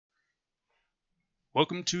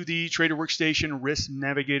Welcome to the Trader WorkStation Risk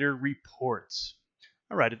Navigator Reports.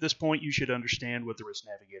 All right, at this point, you should understand what the Risk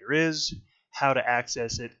Navigator is, how to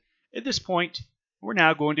access it. At this point, we're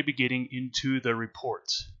now going to be getting into the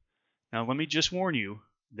reports. Now, let me just warn you,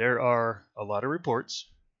 there are a lot of reports,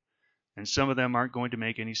 and some of them aren't going to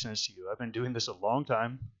make any sense to you. I've been doing this a long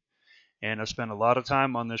time, and I've spent a lot of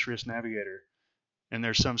time on this Risk Navigator, and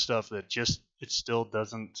there's some stuff that it still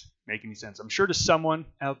doesn't make any sense. I'm sure to someone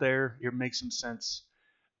out there it makes some sense,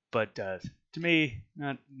 but to me,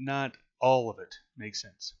 not all of it makes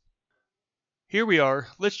sense. Here we are.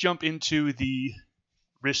 Let's jump into the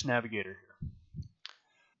Risk Navigator here.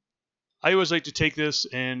 I always like to take this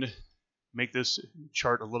and make this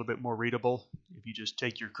chart a little bit more readable. If you just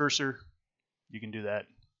take your cursor, you can do that.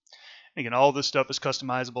 Again, all this stuff is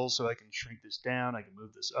customizable, so I can shrink this down, I can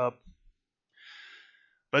move this up.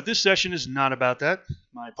 But this session is not about that.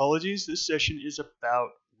 My apologies. This session is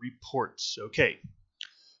about reports. Okay,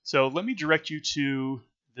 so let me direct you to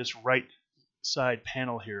this right side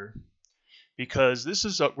panel here, because this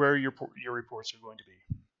is where your reports are going to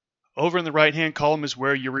be. Over in the right-hand column is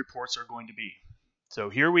where your reports are going to be. So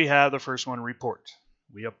here we have the first one, report.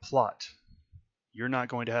 We have plot. You're not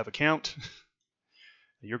going to have a count.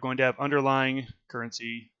 You're going to have underlying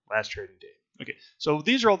currency, last trading day. Okay, so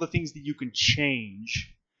these are all the things that you can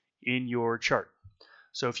change in your chart.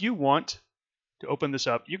 So if you want to open this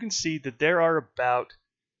up, you can see that there are about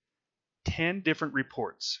 10 different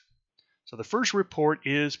reports. So the first report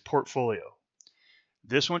is portfolio.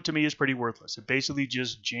 This one to me is pretty worthless. It basically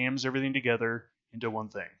just jams everything together into one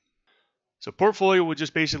thing. So portfolio will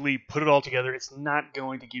just basically put it all together. It's not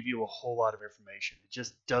going to give you a whole lot of information. It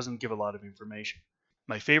just doesn't give a lot of information.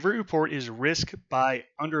 My favorite report is risk by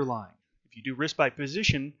underlying. If you do risk by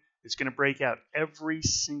position, it's going to break out every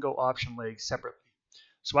single option leg separately.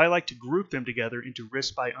 So I like to group them together into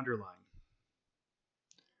risk by underlying.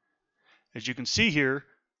 As you can see here,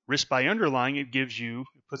 risk by underlying, it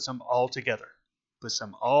puts them all together. Puts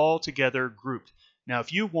them all together grouped. Now,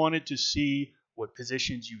 if you wanted to see what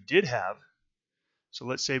positions you did have, so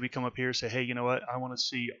let's say we come up here and say, hey, you know what? I want to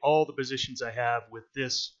see all the positions I have with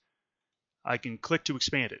this. I can click to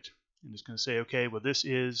expand it. And it's going to say, okay, well, this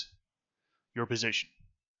is your position.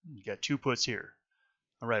 You got two puts here.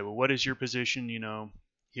 All right, well, what is your position,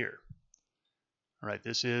 here? All right,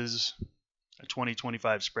 this is a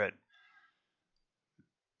 20-25 spread.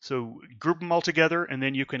 So group them all together, and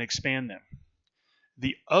then you can expand them.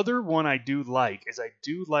 The other one I do like is I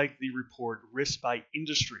do like the report risk by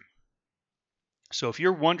industry. So if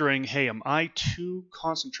you're wondering, hey, am I too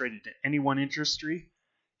concentrated in any one industry?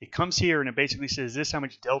 It comes here and it basically says this how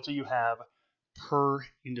much delta you have per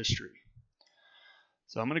industry.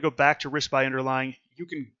 So I'm going to go back to risk by underlying. You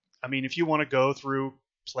can, if you want to go through,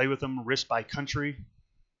 play with them, risk by country,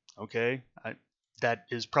 okay, that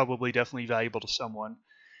is probably definitely valuable to someone.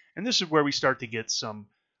 And this is where we start to get some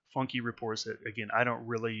funky reports that, again, I don't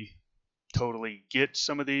really totally get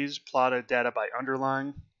some of these. Plotted data by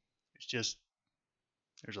underlying. It's just,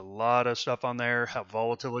 there's a lot of stuff on there, how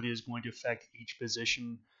volatility is going to affect each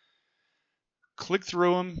position. Click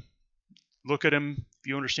through them, look at them. If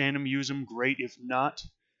you understand them, use them, great. If not,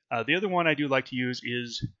 the other one I do like to use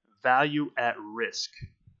is value at risk.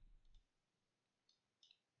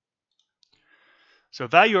 So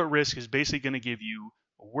value at risk is basically going to give you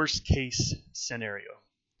a worst case scenario.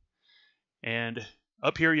 And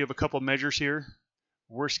up here you have a couple of measures here.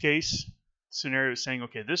 Worst case scenario is saying,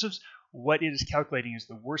 okay, this is what it is calculating as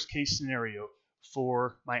the worst case scenario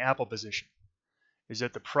for my Apple position, is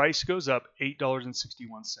that the price goes up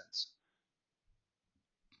 $8.61.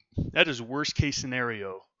 That is worst case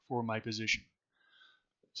scenario for my position.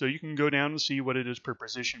 So you can go down and see what it is per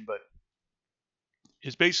position, but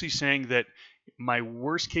it's basically saying that my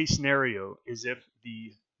worst case scenario is if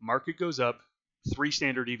the market goes up 3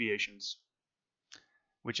 standard deviations,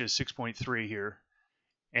 which is 6.3 here,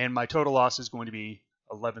 and my total loss is going to be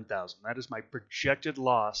 11,000. That is my projected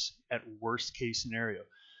loss at worst case scenario.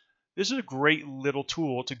 This is a great little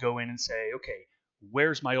tool to go in and say, okay,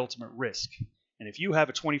 where's my ultimate risk? And if you have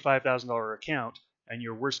a $25,000 account and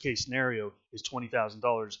your worst case scenario is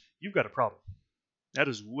 $20,000, you've got a problem. That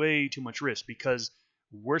is way too much risk, because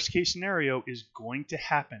worst case scenario is going to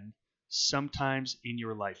happen sometimes in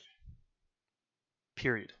your life.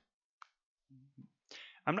 Period.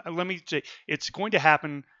 Let me say, it's going to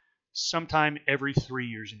happen sometime every 3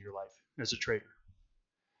 years in your life as a trader.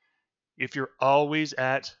 If you're always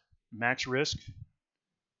at max risk,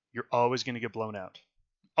 you're always going to get blown out.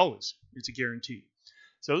 Always. It's a guarantee.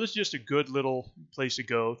 So this is just a good little place to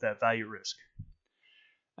go, that value risk.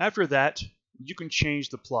 After that, you can change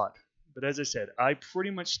the plot. But as I said, I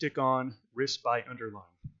pretty much stick on risk by underline.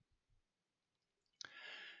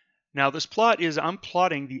 Now this plot is, I'm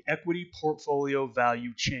plotting the equity portfolio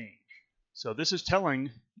value change. So this is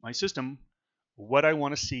telling my system what I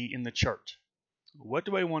want to see in the chart. What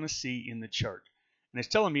do I want to see in the chart? And it's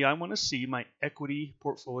telling me I want to see my equity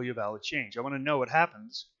portfolio value change. I want to know what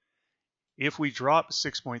happens if we drop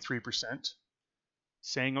 6.3%,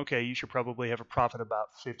 saying, okay, you should probably have a profit about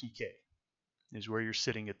 50K is where you're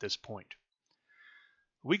sitting at this point.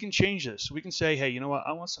 We can change this. We can say, hey, you know what?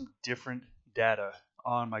 I want some different data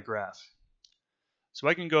on my graph. So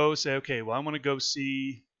I can go say, okay, well, I want to go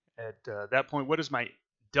see at that point, what is my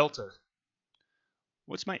delta?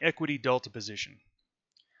 What's my equity delta position?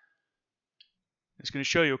 It's going to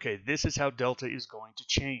show you, okay, this is how delta is going to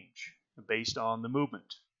change based on the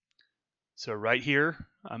movement. So right here,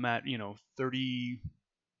 I'm at, 30.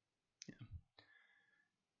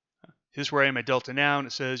 This is where I am at delta now, and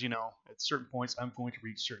it says, at certain points, I'm going to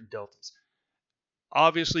reach certain deltas.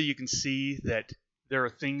 Obviously, you can see that there are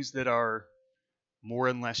things that are more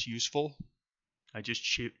and less useful. I just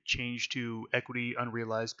changed to equity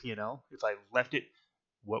unrealized P&L. If I left it,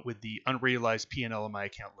 what would the unrealized P&L in my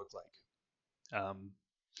account look like?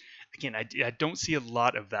 Again, I don't see a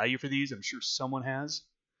lot of value for these. I'm sure someone has,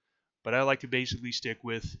 but I like to basically stick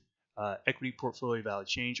with equity portfolio value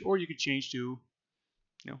change, or you could change to,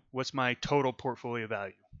 what's my total portfolio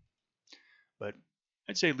value? But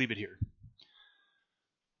I'd say leave it here.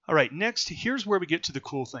 All right, next, here's where we get to the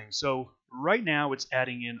cool thing. So right now it's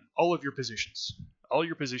adding in all of your positions,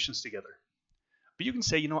 together. But you can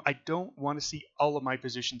say, I don't want to see all of my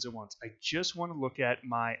positions at once. I just want to look at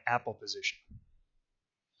my Apple position.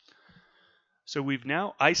 So we've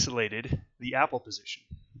now isolated the Apple position.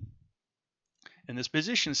 And this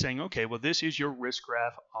position is saying, okay, well, this is your risk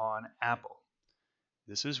graph on Apple.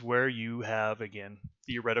 This is where you have, again,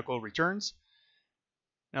 theoretical returns.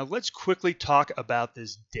 Now let's quickly talk about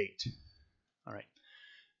this date. All right.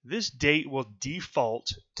 This date will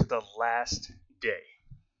default to the last day,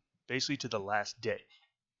 basically to the last day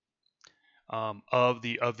of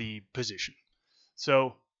the position.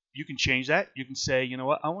 So you can change that. You can say, you know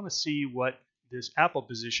what, I want to see what this Apple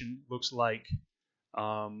position looks like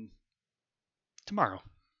tomorrow.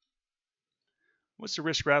 What's the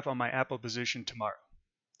risk graph on my Apple position tomorrow?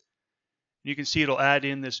 You can see it'll add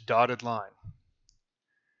in this dotted line.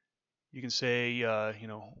 You can say,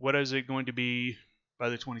 what is it going to be by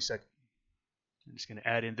the 22nd? I'm just going to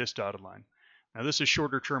add in this dotted line. Now this is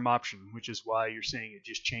shorter term option, which is why you're seeing it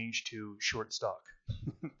just change to short stock.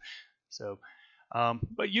 So,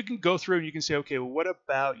 but you can go through and you can say, okay, well, what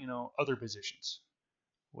about, other positions?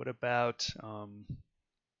 What about, I'm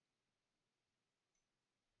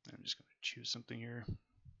just going to choose something here.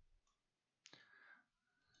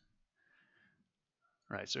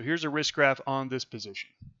 All right, so here's a risk graph on this position.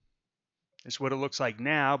 It's what it looks like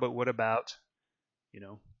now, but what about,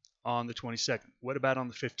 on the 22nd? What about on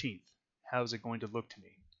the 15th? How is it going to look to me?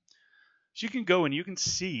 So you can go and you can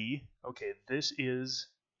see, okay, this is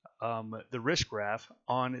the risk graph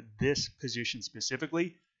on this position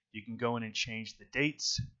specifically. You can go in and change the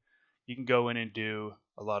dates. You can go in and do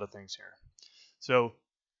a lot of things here. So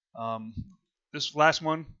this last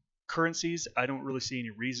one, currencies, I don't really see any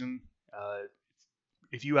reason.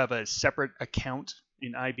 If you have a separate account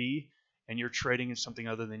in IB and you're trading in something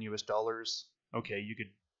other than US dollars, okay, you could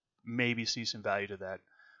maybe see some value to that.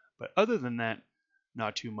 But other than that,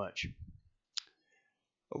 not too much.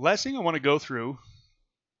 The last thing I want to go through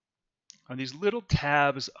are these little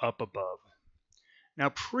tabs up above. Now,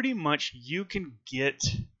 pretty much you can get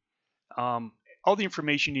all the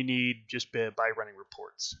information you need just by running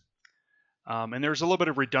reports. And there's a little bit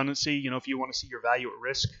of redundancy. If you want to see your value at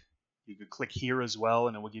risk, you could click here as well,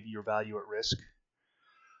 and it will give you your value at risk.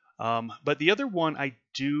 But the other one I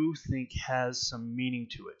do think has some meaning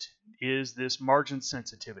to it is this margin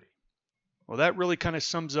sensitivity. Well, that really kind of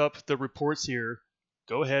sums up the reports here.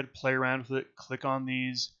 Go ahead, play around with it, click on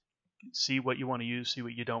these, see what you want to use, see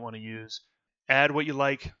what you don't want to use, add what you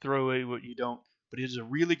like, throw away what you don't. But it is a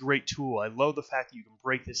really great tool. I love the fact that you can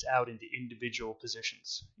break this out into individual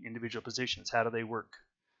positions. How do they work?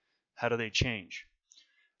 How do they change?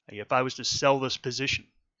 If I was to sell this position,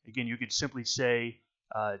 again, you could simply say,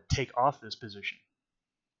 take off this position.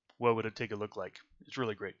 What would it take a look like? It's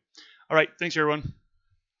really great. All right, thanks everyone.